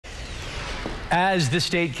As the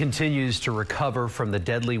state continues to recover from the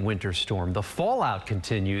deadly winter storm, the fallout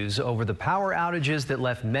continues over the power outages that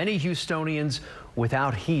left many Houstonians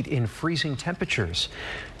without heat in freezing temperatures.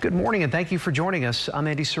 Good morning and thank you for joining us. I'm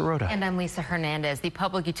Andy Sirota. And I'm Lisa Hernandez. The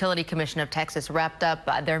Public Utility Commission of Texas wrapped up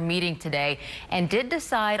their meeting today and did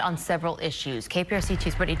decide on several issues. KPRC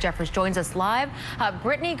Chief Brittany Jeffers joins us live.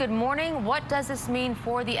 Brittany, good morning. What does this mean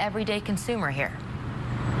for the everyday consumer here?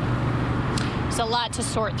 There's a lot to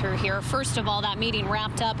sort through here. First of all, that meeting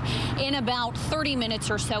wrapped up in about 30 minutes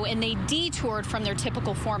or so, and they detoured from their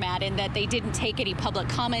typical format in that they didn't take any public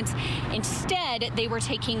comments. Instead, they were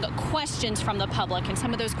taking questions from the public, and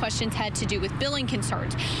some of those questions had to do with billing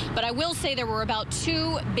concerns. But I will say there were about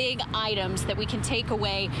two big items that we can take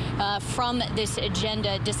away from this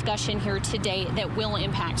agenda discussion here today that will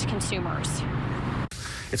impact consumers.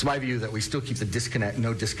 It's my view that we still keep the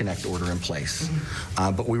no disconnect order in place.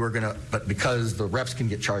 But because the reps can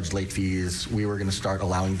get charged late fees, we were gonna start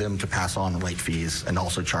allowing them to pass on late fees and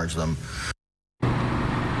also charge them.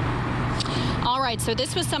 All right, so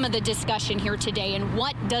this was some of the discussion here today, and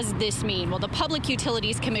what does this mean? Well, the Public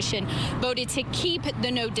Utilities Commission voted to keep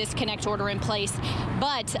the no disconnect order in place,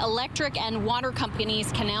 but electric and water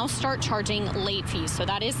companies can now start charging late fees. So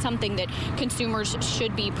that is something that consumers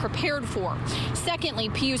should be prepared for. Secondly,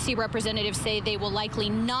 PUC representatives say they will likely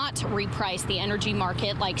not reprice the energy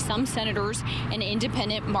market like some senators and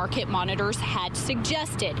independent market monitors had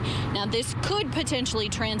suggested. Now, this could potentially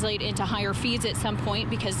translate into higher fees at some point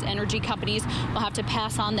because energy companies will have to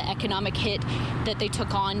pass on the economic hit that they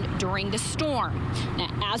took on during the storm.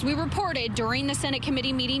 Now, as we reported during the Senate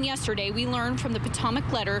committee meeting yesterday, we learned from the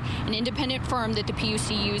Potomac Letter, an independent firm that the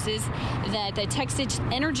PUC uses, that the Texas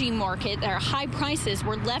energy market, their high prices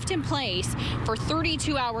were left in place for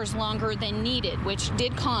 32 hours longer than needed, which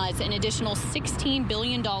did cause an additional $16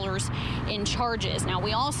 billion in charges. Now,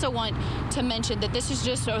 we also want to mention that this is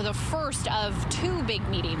just the first of two big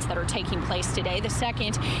meetings that are taking place today. The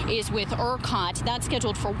second is with ERCOT. That's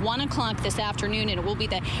scheduled for 1 o'clock this afternoon, and it will be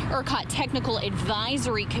the ERCOT Technical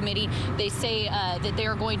Advisory Committee. They say that they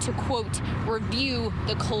are going to, quote, review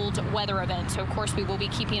the cold weather event. So, of course, we will be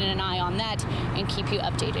keeping an eye on that and keep you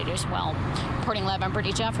updated as well. Reporting live, I'm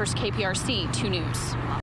Brittany Jeffers, KPRC 2 News.